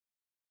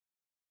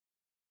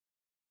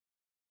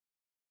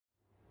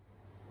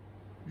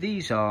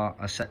These are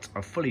a set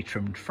of fully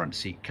trimmed front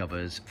seat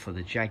covers for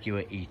the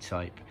Jaguar E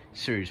Type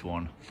Series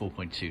 1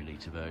 4.2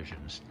 litre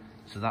versions.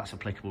 So that's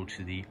applicable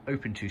to the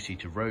open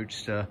two-seater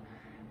Roadster,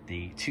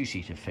 the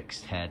two-seater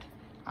Fixed Head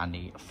and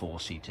the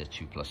four-seater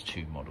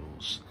 2+2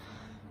 models.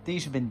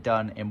 These have been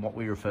done in what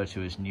we refer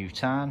to as new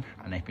tan,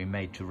 and they've been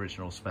made to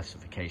original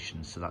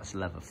specifications, so that's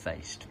leather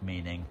faced,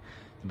 meaning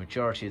the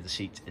majority of the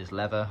seat is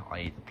leather,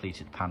 i.e. the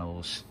pleated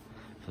panels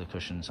for the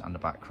cushions and the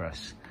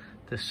backrest.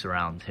 This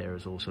surround here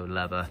is also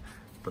leather,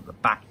 but the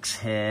backs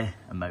here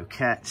are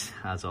moquette,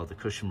 as are the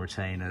cushion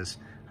retainers,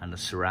 and the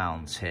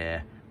surrounds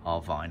here are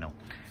vinyl.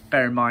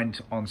 Bear in mind,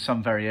 on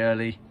some very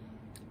early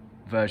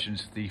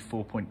versions of the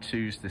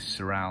 4.2s, this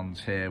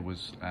surrounds here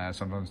was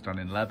sometimes done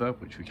in leather,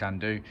 which we can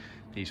do.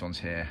 These ones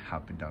here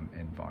have been done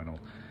in vinyl,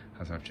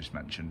 as I've just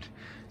mentioned.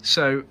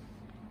 So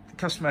the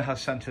customer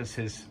has sent us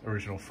his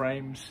original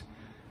frames,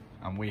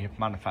 and we have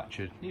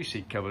manufactured new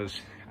seat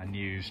covers and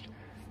used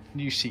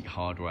new seat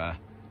hardware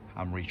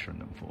and retrimmed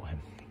them for him.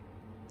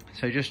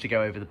 So just to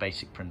go over the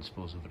basic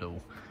principles of it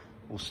all,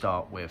 we'll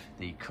start with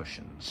the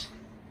cushions.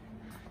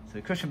 So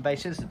the cushion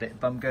bases, the bit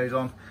bum goes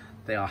on,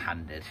 they are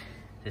handed.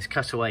 This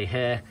cutaway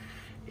here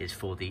is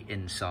for the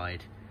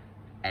inside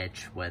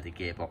edge where the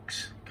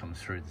gearbox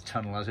comes through the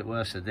tunnel, as it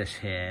were. So this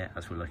here,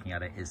 as we're looking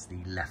at it, is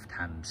the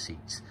left-hand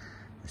seat.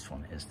 This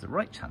one is the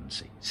right-hand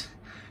seat.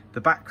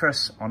 The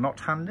backrests are not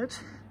handed.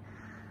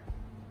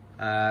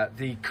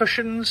 The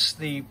cushions,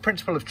 the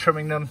principle of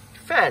trimming them,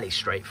 fairly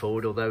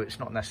straightforward, although it's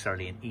not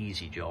necessarily an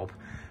easy job,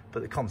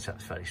 but the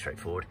concept's fairly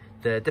straightforward.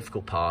 The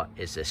difficult part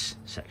is this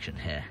section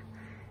here.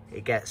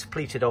 It gets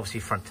pleated obviously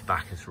front to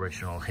back as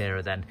original here,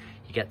 and then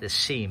you get this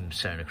seam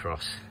sewn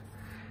across,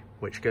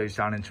 which goes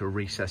down into a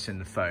recess in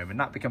the foam, and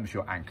that becomes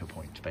your anchor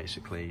point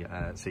basically.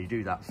 So you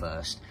do that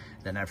first,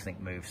 then everything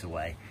moves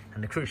away.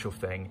 And the crucial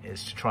thing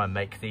is to try and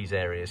make these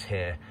areas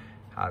here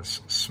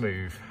as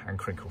smooth and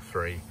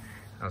crinkle-free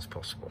as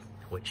possible,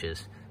 which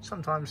is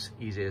sometimes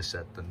easier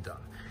said than done.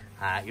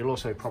 You'll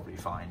also probably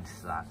find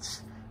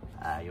that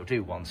you'll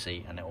do one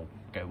seat and it will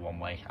go one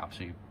way,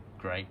 absolutely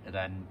great, and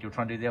then you'll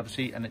try and do the other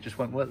seat and it just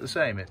won't work the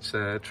same. It's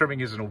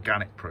trimming is an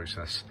organic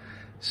process,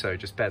 so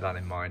just bear that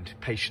in mind.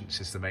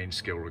 Patience is the main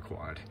skill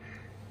required.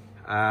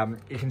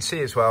 You can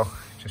see as well,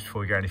 just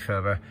before we go any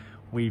further,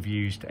 we've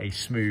used a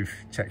smooth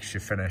texture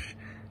finish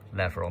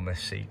leather on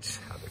this seat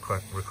at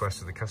the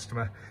request of the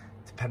customer.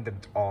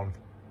 Dependent on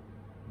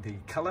the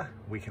colour,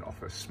 we can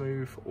offer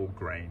smooth or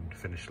grained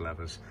finished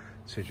leathers,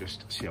 so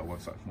just see our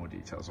website for more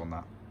details on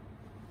that.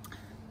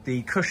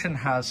 The cushion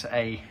has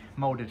a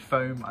moulded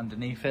foam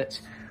underneath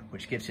it,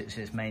 which gives it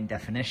its main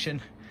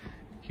definition.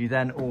 You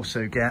then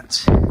also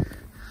get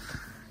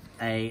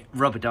a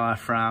rubber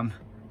diaphragm.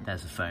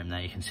 There's the foam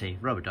there, you can see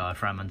rubber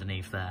diaphragm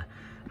underneath there,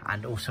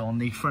 and also on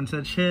the front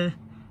edge here,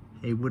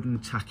 a wooden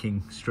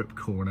tacking strip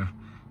corner,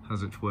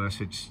 as it were,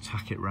 so just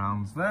tack it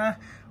round there,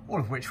 all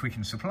of which we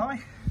can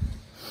supply.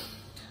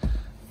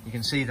 You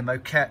can see the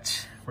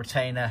moquette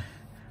retainer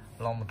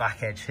along the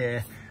back edge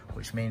here,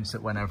 which means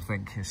that when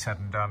everything is said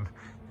and done,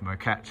 the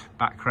moquette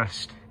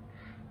backrest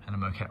and the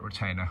moquette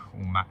retainer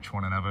will match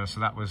one another.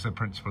 So that was the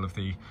principle of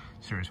the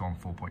Series 1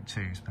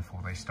 4.2s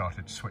before they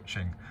started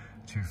switching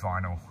to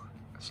vinyl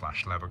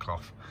 / leather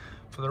cloth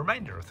for the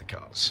remainder of the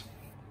cars.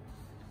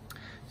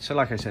 So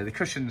like I say, the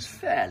cushion's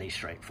fairly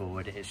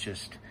straightforward. It's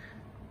just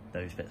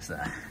those bits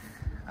there.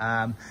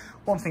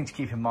 One thing to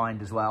keep in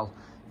mind as well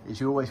is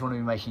you always want to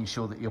be making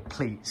sure that your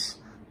pleats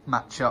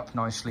match up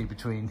nicely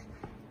between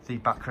the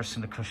backrest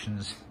and the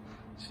cushions.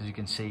 So as you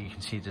can see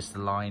just the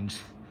lines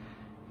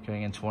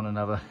going into one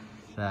another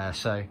there.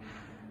 So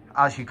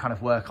as you kind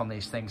of work on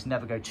these things,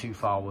 never go too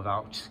far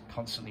without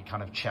constantly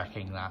kind of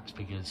checking that,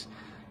 because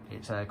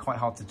it's quite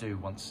hard to do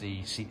once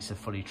the seats are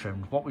fully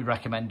trimmed. What we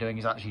recommend doing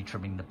is actually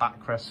trimming the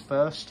backrest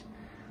first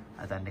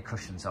and then the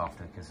cushions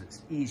after, because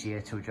it's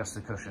easier to adjust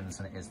the cushions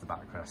than it is the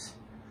backrest.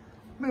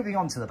 Moving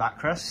on to the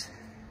backrest,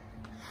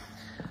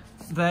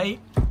 they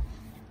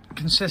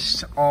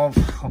consist of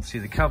obviously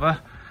the cover.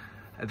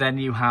 Then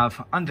you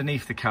have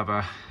underneath the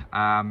cover,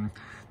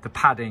 the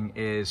padding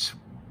is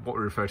what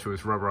we refer to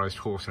as rubberized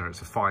horsehair.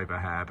 It's a fibre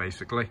hair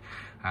basically,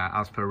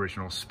 as per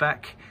original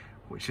spec,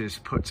 which is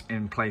put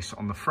in place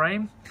on the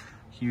frame.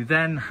 You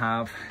then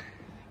have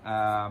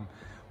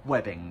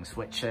webbings,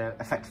 which are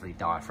effectively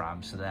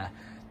diaphragms. So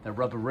they're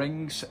rubber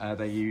rings.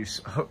 They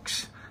use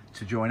hooks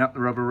to join up the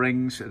rubber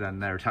rings, and then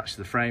they're attached to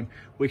the frame.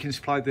 We can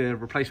supply the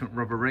replacement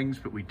rubber rings,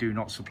 but we do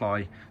not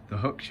supply the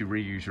hooks. You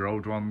reuse your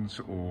old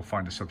ones or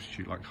find a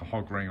substitute like a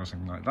hog ring or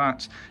something like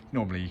that.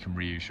 Normally you can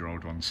reuse your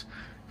old ones.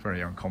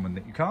 Very uncommon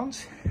that you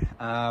can't.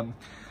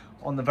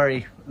 On the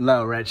very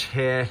lower edge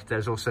here,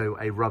 there's also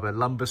a rubber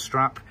lumbar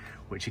strap,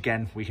 which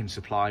again we can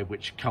supply,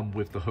 which come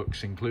with the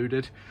hooks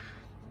included.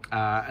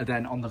 And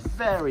then on the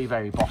very,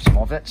 very bottom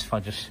of it, if I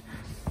just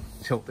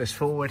tilt this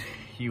forward,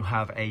 you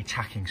have a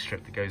tacking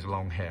strip that goes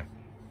along here.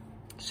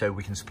 So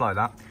we can supply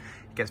that.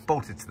 It gets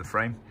bolted to the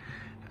frame,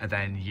 and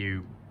then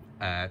you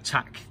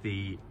tack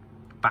the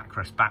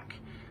backrest back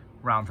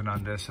round and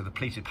under. So the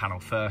pleated panel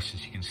first,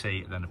 as you can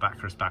see, and then the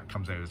backrest back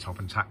comes over the top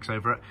and tacks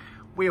over it.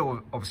 We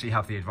all obviously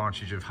have the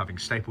advantage of having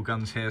staple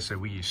guns here, so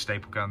we use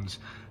staple guns,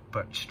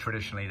 but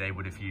traditionally they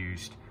would have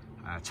used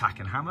tack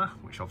and hammer,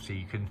 which obviously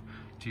you can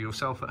do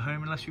yourself at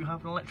home unless you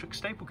have an electric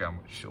staple gun,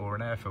 or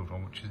an air-filled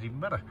one, which is even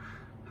better.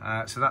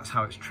 So that's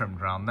how it's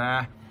trimmed around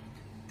there.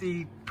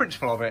 The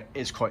principle of it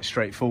is quite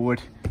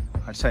straightforward.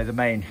 I'd say the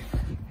main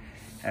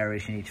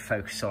areas you need to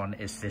focus on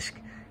is this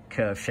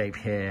curve shape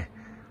here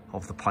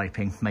of the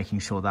piping, making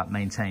sure that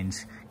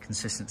maintains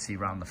consistency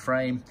around the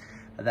frame.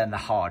 And then the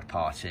hard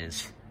part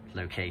is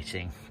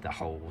locating the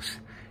holes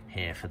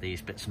here for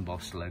these bits and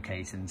bobs to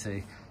locate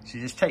into. So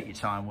you just take your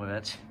time with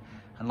it.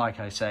 And like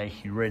I say,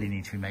 you really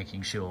need to be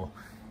making sure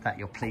that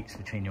your pleats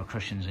between your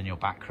cushions and your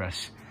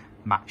backrest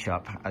match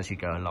up as you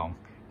go along,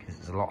 because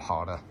it's a lot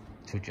harder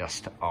to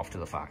adjust after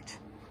the fact.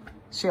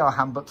 See our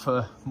handbook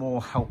for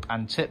more help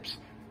and tips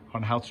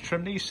on how to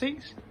trim these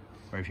seats,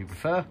 or if you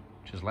prefer,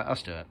 just let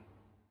us do it.